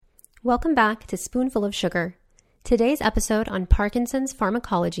Welcome back to Spoonful of Sugar. Today's episode on Parkinson's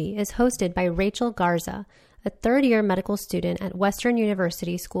pharmacology is hosted by Rachel Garza, a third-year medical student at Western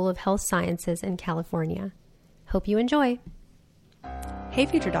University School of Health Sciences in California. Hope you enjoy. Hey,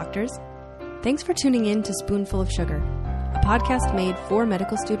 future doctors. Thanks for tuning in to Spoonful of Sugar, a podcast made for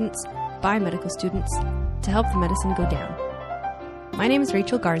medical students by medical students to help the medicine go down. My name is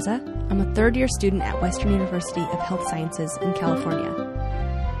Rachel Garza. I'm a third-year student at Western University of Health Sciences in California.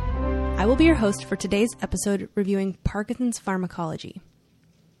 I will be your host for today's episode reviewing Parkinson's pharmacology.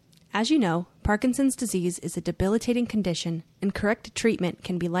 As you know, Parkinson's disease is a debilitating condition and correct treatment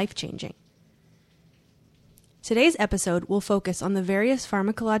can be life-changing. Today's episode will focus on the various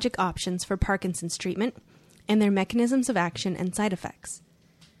pharmacologic options for Parkinson's treatment and their mechanisms of action and side effects.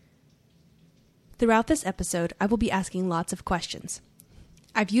 Throughout this episode, I will be asking lots of questions.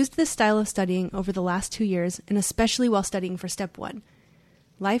 I've used this style of studying over the last 2 years, and especially while studying for Step 1.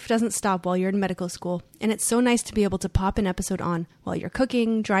 Life doesn't stop while you're in medical school, and it's so nice to be able to pop an episode on while you're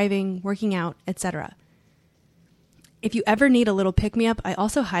cooking, driving, working out, etc. If you ever need a little pick-me-up, I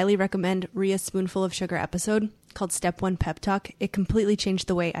also highly recommend Ria's Spoonful of Sugar episode called Step 1 Pep Talk. It completely changed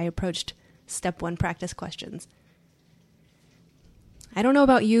the way I approached Step 1 practice questions. I don't know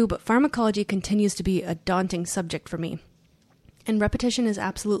about you, but pharmacology continues to be a daunting subject for me, and repetition is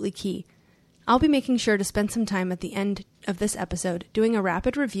absolutely key. I'll be making sure to spend some time at the end of this episode doing a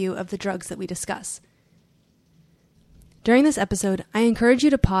rapid review of the drugs that we discuss. During this episode, I encourage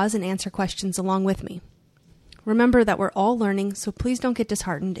you to pause and answer questions along with me. Remember that we're all learning, so please don't get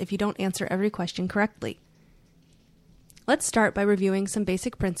disheartened if you don't answer every question correctly. Let's start by reviewing some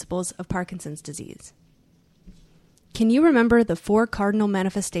basic principles of Parkinson's disease. Can you remember the 4 cardinal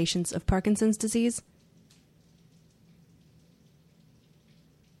manifestations of Parkinson's disease?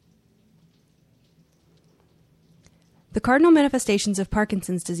 The cardinal manifestations of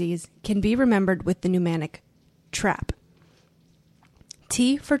Parkinson's disease can be remembered with the mnemonic TRAP.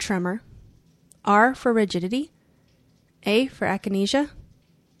 T for tremor, R for rigidity, A for akinesia,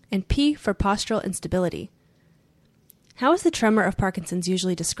 and P for postural instability. How is the tremor of Parkinson's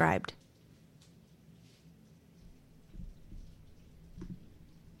usually described?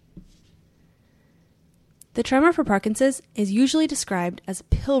 The tremor for Parkinson's is usually described as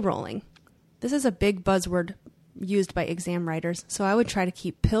pill rolling. This is a big buzzword used by exam writers, so I would try to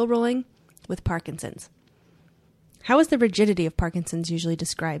keep pill rolling with Parkinson's. How is the rigidity of Parkinson's usually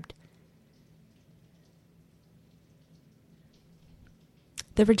described?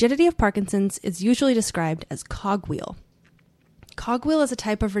 The rigidity of Parkinson's is usually described as cogwheel. Cogwheel is a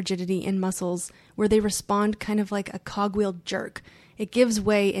type of rigidity in muscles where they respond kind of like a cogwheel jerk. It gives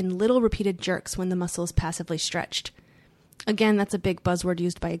way in little repeated jerks when the muscle is passively stretched. Again, that's a big buzzword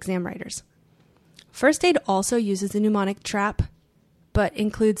used by exam writers. First aid also uses the mnemonic TRAP, but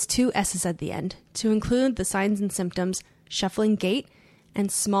includes 2 S's at the end to include the signs and symptoms, shuffling gait, and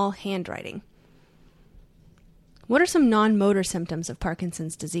small handwriting. What are some non-motor symptoms of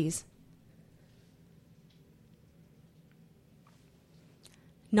Parkinson's disease?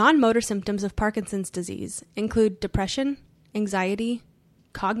 Non-motor symptoms of Parkinson's disease include depression, anxiety,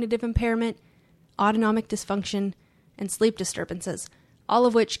 cognitive impairment, autonomic dysfunction, and sleep disturbances, all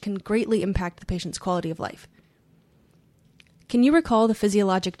of which can greatly impact the patient's quality of life. Can you recall the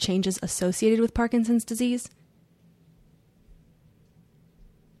physiologic changes associated with Parkinson's disease?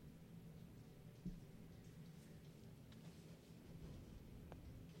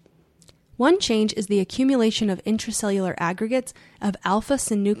 One change is the accumulation of intracellular aggregates of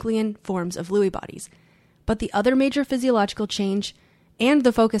alpha-synuclein forms of Lewy bodies, but the other major physiological change, and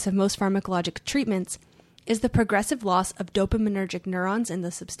the focus of most pharmacologic treatments, is the progressive loss of dopaminergic neurons in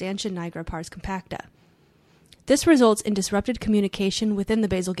the substantia nigra pars compacta. This results in disrupted communication within the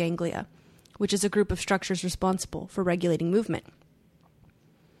basal ganglia, which is a group of structures responsible for regulating movement.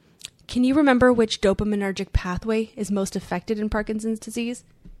 Can you remember which dopaminergic pathway is most affected in Parkinson's disease?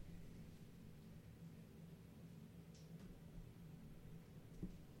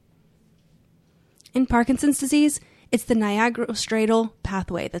 In Parkinson's disease, it's the nigrostriatal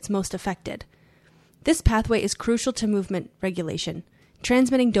pathway that's most affected. This pathway is crucial to movement regulation,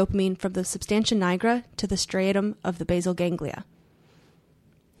 transmitting dopamine from the substantia nigra to the striatum of the basal ganglia.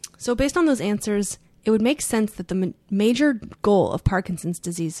 So based on those answers, it would make sense that the major goal of Parkinson's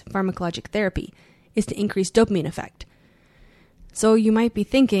disease pharmacologic therapy is to increase dopamine effect. So you might be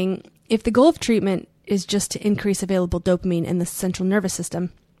thinking, if the goal of treatment is just to increase available dopamine in the central nervous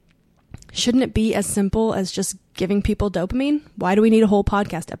system, shouldn't it be as simple as just giving people dopamine? Why do we need a whole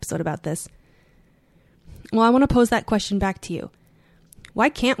podcast episode about this? Well, I want to pose that question back to you. Why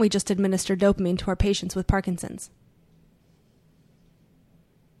can't we just administer dopamine to our patients with Parkinson's?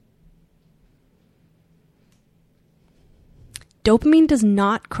 Dopamine does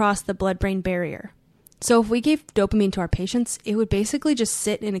not cross the blood-brain barrier. So if we gave dopamine to our patients, it would basically just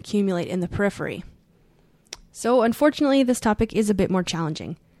sit and accumulate in the periphery. So unfortunately, this topic is a bit more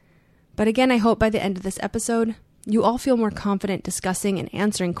challenging. But again, I hope by the end of this episode, you all feel more confident discussing and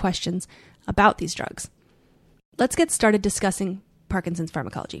answering questions about these drugs. Let's get started discussing Parkinson's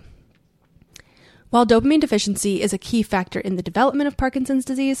pharmacology. While dopamine deficiency is a key factor in the development of Parkinson's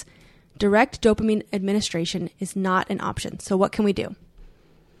disease, direct dopamine administration is not an option. So what can we do?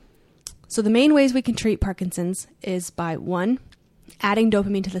 So the main ways we can treat Parkinson's is by 1, adding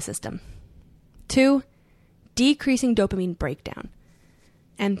dopamine to the system, 2, decreasing dopamine breakdown,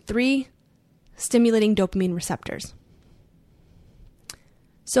 and 3, stimulating dopamine receptors.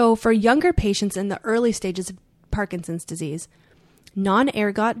 So for younger patients in the early stages of Parkinson's disease,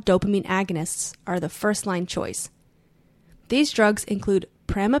 non-ergot dopamine agonists are the first-line choice. These drugs include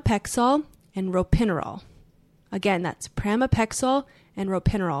pramipexole and ropinirole. Again, that's pramipexole and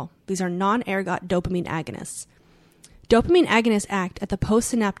ropinirole. These are non-ergot dopamine agonists. Dopamine agonists act at the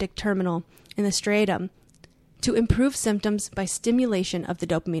postsynaptic terminal in the striatum to improve symptoms by stimulation of the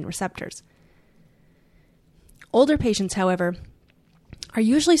dopamine receptors. Older patients, however, are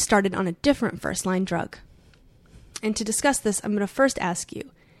usually started on a different first-line drug. And to discuss this, I'm going to first ask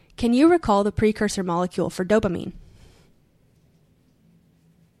you, can you recall the precursor molecule for dopamine?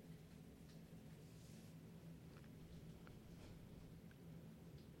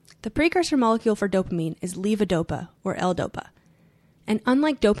 The precursor molecule for dopamine is levodopa or L-DOPA. And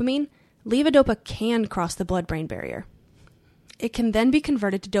unlike dopamine, levodopa can cross the blood-brain barrier. It can then be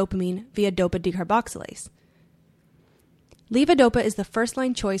converted to dopamine via dopa decarboxylase. Levodopa is the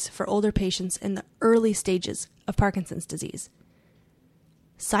first-line choice for older patients in the early stages of Parkinson's disease.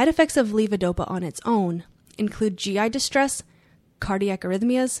 Side effects of levodopa on its own include GI distress, cardiac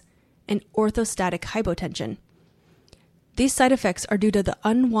arrhythmias, and orthostatic hypotension. These side effects are due to the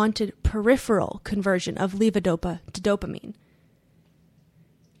unwanted peripheral conversion of levodopa to dopamine.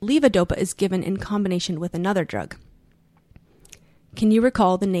 Levodopa is given in combination with another drug. Can you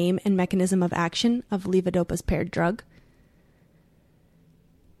recall the name and mechanism of action of levodopa's paired drug?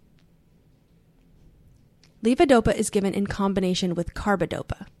 Levodopa is given in combination with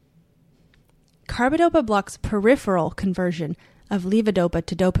carbidopa. Carbidopa blocks peripheral conversion of levodopa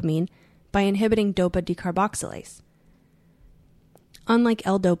to dopamine by inhibiting dopa decarboxylase. Unlike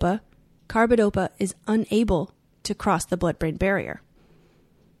L-DOPA, carbidopa is unable to cross the blood-brain barrier.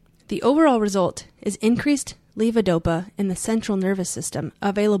 The overall result is increased levodopa in the central nervous system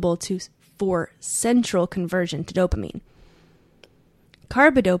available for central conversion to dopamine.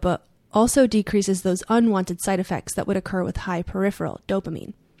 Carbidopa also decreases those unwanted side effects that would occur with high peripheral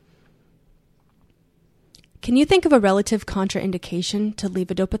dopamine. Can you think of a relative contraindication to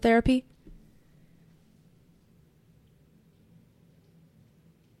levodopa therapy?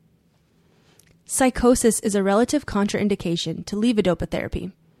 Psychosis is a relative contraindication to levodopa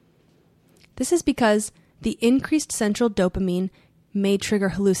therapy. This is because the increased central dopamine may trigger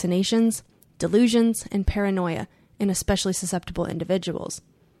hallucinations, delusions, and paranoia in especially susceptible individuals.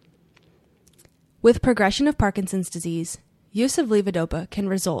 With progression of Parkinson's disease, use of levodopa can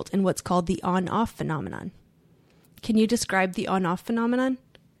result in what's called the on-off phenomenon. Can you describe the on-off phenomenon?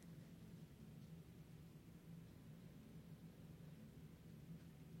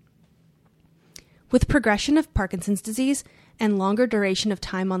 With progression of Parkinson's disease and longer duration of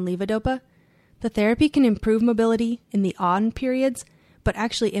time on levodopa, the therapy can improve mobility in the on periods, but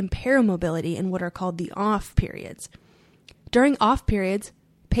actually impair mobility in what are called the off periods. During off periods,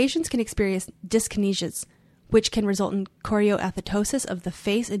 patients can experience dyskinesias, which can result in chorioathetosis of the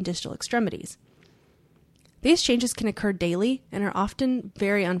face and distal extremities. These changes can occur daily and are often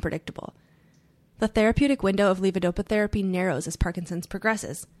very unpredictable. The therapeutic window of levodopa therapy narrows as Parkinson's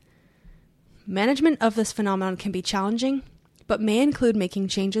progresses. Management of this phenomenon can be challenging, but may include making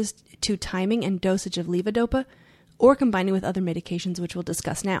changes to timing and dosage of levodopa or combining with other medications, which we'll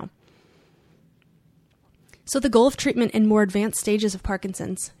discuss now. So the goal of treatment in more advanced stages of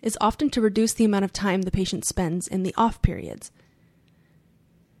Parkinson's is often to reduce the amount of time the patient spends in the off periods.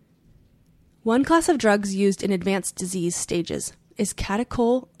 One class of drugs used in advanced disease stages is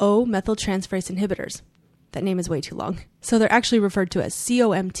catechol O-methyltransferase inhibitors. That name is way too long, so they're actually referred to as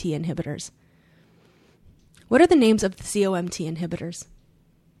COMT inhibitors. What are the names of the COMT inhibitors?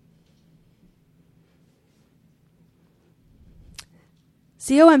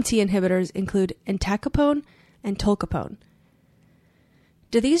 COMT inhibitors include entacapone and tolcapone.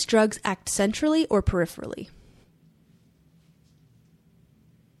 Do these drugs act centrally or peripherally?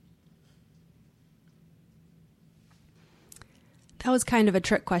 That was kind of a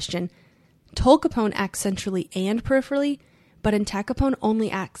trick question. Tolcapone acts centrally and peripherally, but entacapone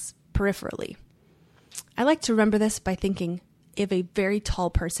only acts peripherally. I like to remember this by thinking if a very tall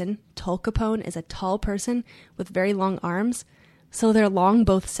person, tolcapone is a tall person with very long arms, so they're long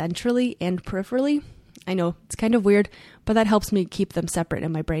both centrally and peripherally. I know, it's kind of weird, but that helps me keep them separate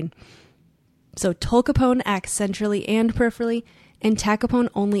in my brain. So tolcapone acts centrally and peripherally, and entacapone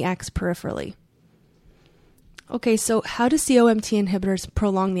only acts peripherally. Okay, so how do COMT inhibitors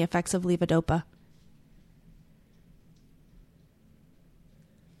prolong the effects of levodopa?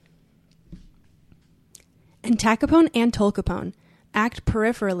 Entacapone and tolcapone act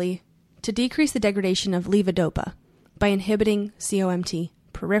peripherally to decrease the degradation of levodopa by inhibiting COMT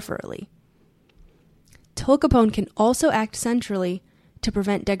peripherally. Tolcapone can also act centrally to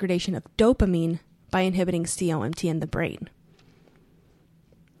prevent degradation of dopamine by inhibiting COMT in the brain.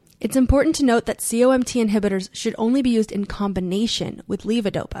 It's important to note that COMT inhibitors should only be used in combination with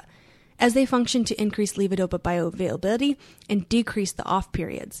levodopa, as they function to increase levodopa bioavailability and decrease the off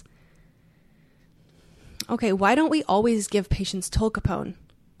periods. Okay, why don't we always give patients tolcapone,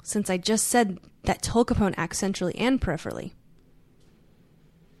 since I just said that tolcapone acts centrally and peripherally?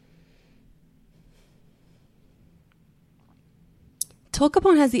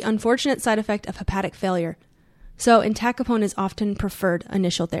 Tolcapone has the unfortunate side effect of hepatic failure, so entacapone is often preferred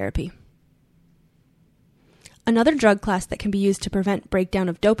initial therapy. Another drug class that can be used to prevent breakdown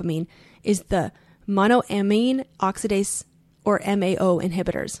of dopamine is the monoamine oxidase, or MAO,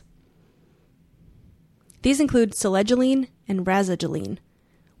 inhibitors. These include selegiline and razagiline,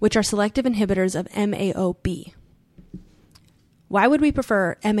 which are selective inhibitors of MAOB. Why would we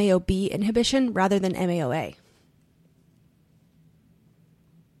prefer MAOB inhibition rather than MAOA?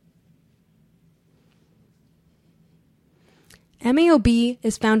 MAOB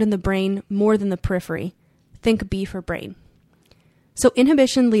is found in the brain more than the periphery. Think B for brain. So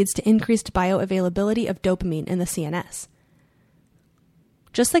inhibition leads to increased bioavailability of dopamine in the CNS.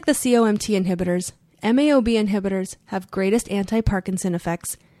 Just like the COMT inhibitors, MAOB inhibitors have greatest anti-Parkinson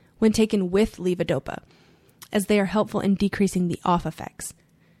effects when taken with levodopa, as they are helpful in decreasing the off effects.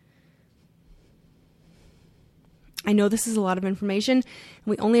 I know this is a lot of information, and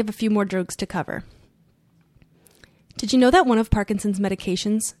we only have a few more drugs to cover. Did you know that one of Parkinson's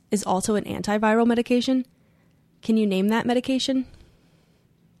medications is also an antiviral medication? Can you name that medication?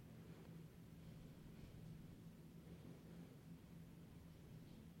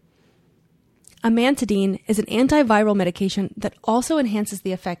 Amantadine is an antiviral medication that also enhances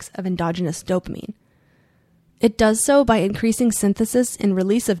the effects of endogenous dopamine. It does so by increasing synthesis and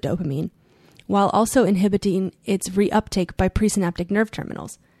release of dopamine, while also inhibiting its reuptake by presynaptic nerve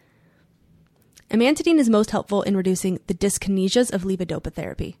terminals. Amantadine is most helpful in reducing the dyskinesias of levodopa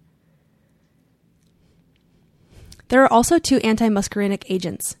therapy. There are also 2 antimuscarinic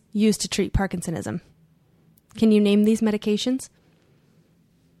agents used to treat Parkinsonism. Can you name these medications?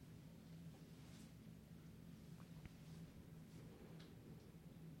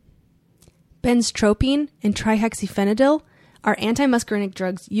 Benztropine and trihexyphenidyl are antimuscarinic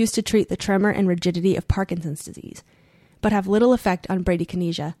drugs used to treat the tremor and rigidity of Parkinson's disease, but have little effect on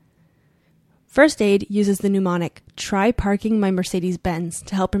bradykinesia. First aid uses the mnemonic, "Try parking my Mercedes-Benz,"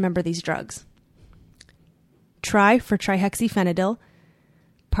 to help remember these drugs. Tri for trihexyphenidyl,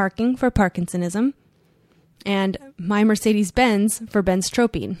 parking for Parkinsonism, and my Mercedes-Benz for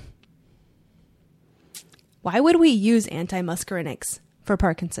benztropine. Why would we use antimuscarinics for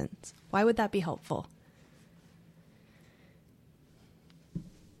Parkinson's? Why would that be helpful?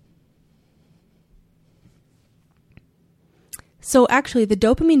 So actually, the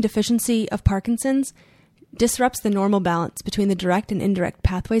dopamine deficiency of Parkinson's disrupts the normal balance between the direct and indirect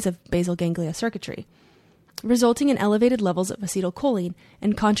pathways of basal ganglia circuitry, resulting in elevated levels of acetylcholine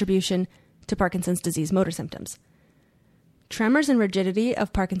and contribution to Parkinson's disease motor symptoms. Tremors and rigidity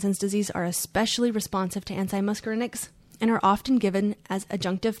of Parkinson's disease are especially responsive to antimuscarinics and are often given as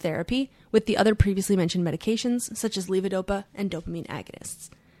adjunctive therapy with the other previously mentioned medications, such as levodopa and dopamine agonists.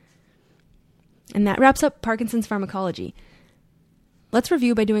 And that wraps up Parkinson's pharmacology. Let's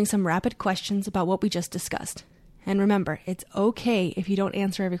review by doing some rapid questions about what we just discussed. And remember, it's okay if you don't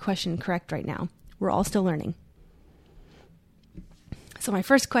answer every question correct right now. We're all still learning. So my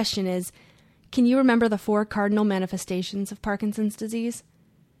first question is, can you remember the 4 cardinal manifestations of Parkinson's disease?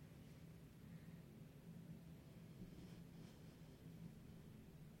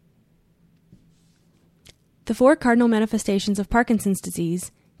 The 4 cardinal manifestations of Parkinson's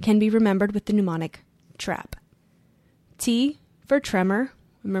disease can be remembered with the mnemonic TRAP. T for tremor.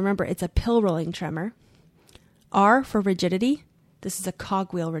 Remember, it's a pill rolling tremor. R for rigidity. This is a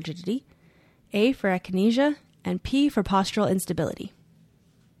cogwheel rigidity. A for akinesia, and P for postural instability.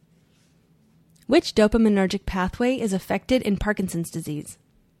 Which dopaminergic pathway is affected in Parkinson's disease?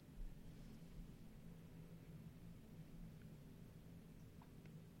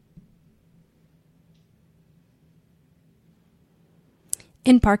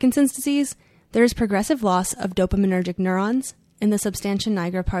 In Parkinson's disease, there is progressive loss of dopaminergic neurons in the substantia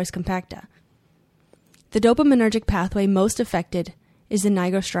nigra pars compacta. The dopaminergic pathway most affected is the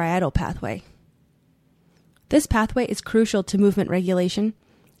nigrostriatal pathway. This pathway is crucial to movement regulation,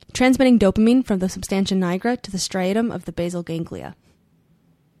 transmitting dopamine from the substantia nigra to the striatum of the basal ganglia.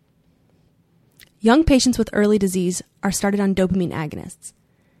 Young patients with early disease are started on dopamine agonists.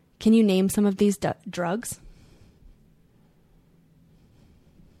 Can you name some of these drugs?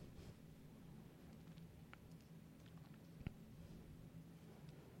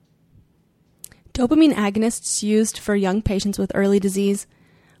 Dopamine agonists used for young patients with early disease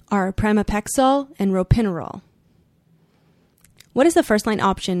are pramipexole and ropinirole. What is the first-line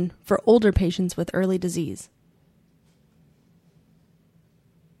option for older patients with early disease?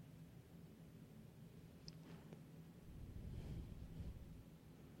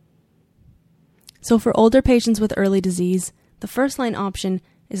 So for older patients with early disease, the first-line option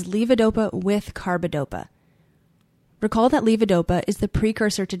is levodopa with carbidopa. Recall that levodopa is the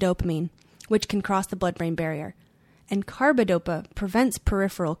precursor to dopamine, which can cross the blood-brain barrier, and carbidopa prevents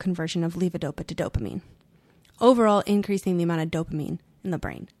peripheral conversion of levodopa to dopamine, overall increasing the amount of dopamine in the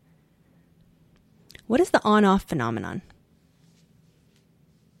brain. What is the on-off phenomenon?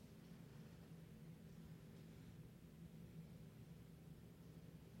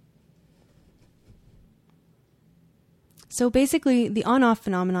 So basically, the on-off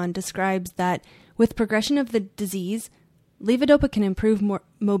phenomenon describes that with progression of the disease, levodopa can improve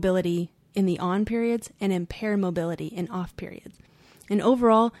mobility in the on periods and impair mobility in off periods. And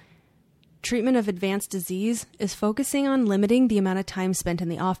overall, treatment of advanced disease is focusing on limiting the amount of time spent in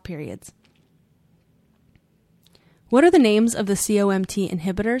the off periods. What are the names of the COMT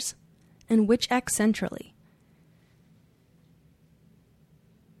inhibitors and which act centrally?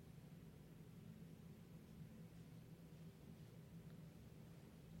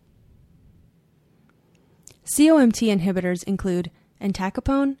 COMT inhibitors include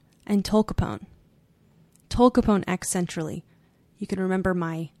entacapone and tolcapone. Tolcapone acts centrally. You can remember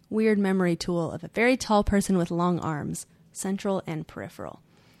my weird memory tool of a very tall person with long arms, central and peripheral.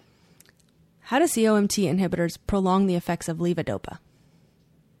 How do COMT inhibitors prolong the effects of levodopa?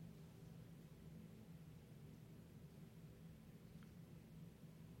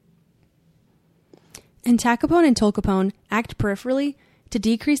 Entacapone and tolcapone act peripherally to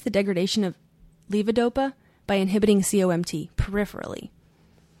decrease the degradation of levodopa by inhibiting COMT peripherally.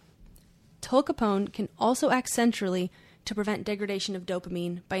 Tolcapone can also act centrally to prevent degradation of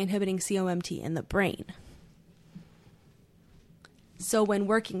dopamine by inhibiting COMT in the brain. So when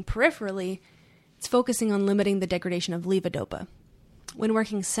working peripherally, it's focusing on limiting the degradation of levodopa. When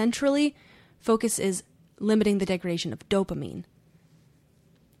working centrally, focus is limiting the degradation of dopamine.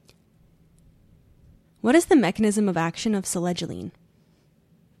 What is the mechanism of action of selegiline?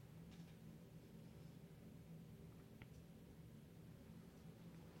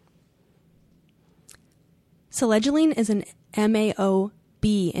 Selegiline is an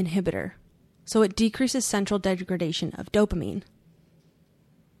MAO-B inhibitor, so it decreases central degradation of dopamine.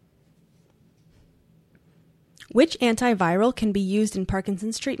 Which antiviral can be used in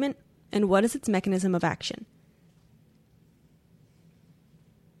Parkinson's treatment, and what is its mechanism of action?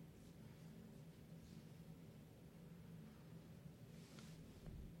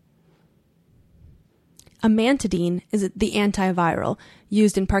 Amantadine is the antiviral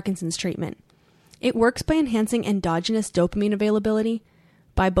used in Parkinson's treatment. It works by enhancing endogenous dopamine availability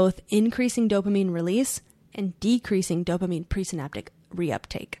by both increasing dopamine release and decreasing dopamine presynaptic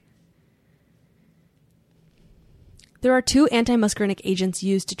reuptake. There are 2 antimuscarinic agents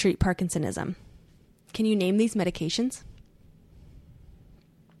used to treat Parkinsonism. Can you name these medications?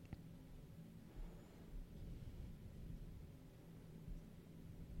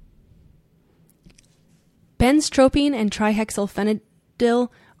 Benztropine and trihexylphenidil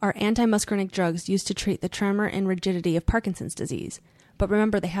are antimuscarinic drugs used to treat the tremor and rigidity of Parkinson's disease. But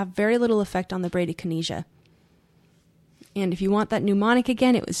remember, they have very little effect on the bradykinesia. And if you want that mnemonic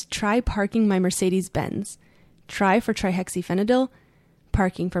again, it was try parking my Mercedes-Benz. Tri for trihexyphenidil,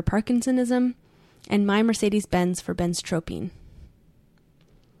 parking for Parkinsonism, and my Mercedes-Benz for benztropine.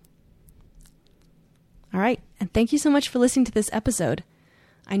 All right, and thank you so much for listening to this episode.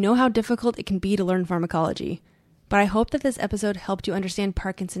 I know how difficult it can be to learn pharmacology, but I hope that this episode helped you understand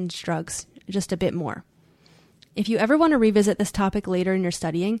Parkinson's drugs just a bit more. If you ever want to revisit this topic later in your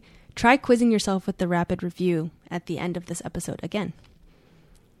studying, try quizzing yourself with the rapid review at the end of this episode again.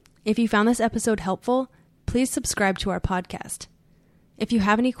 If you found this episode helpful, please subscribe to our podcast. If you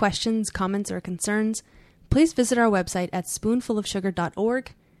have any questions, comments, or concerns, please visit our website at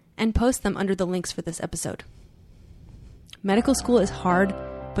spoonfulofsugar.org and post them under the links for this episode. Medical school is hard,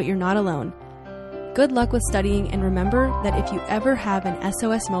 but you're not alone. Good luck with studying, and remember that if you ever have an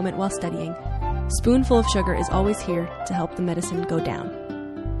SOS moment while studying, Spoonful of Sugar is always here to help the medicine go down.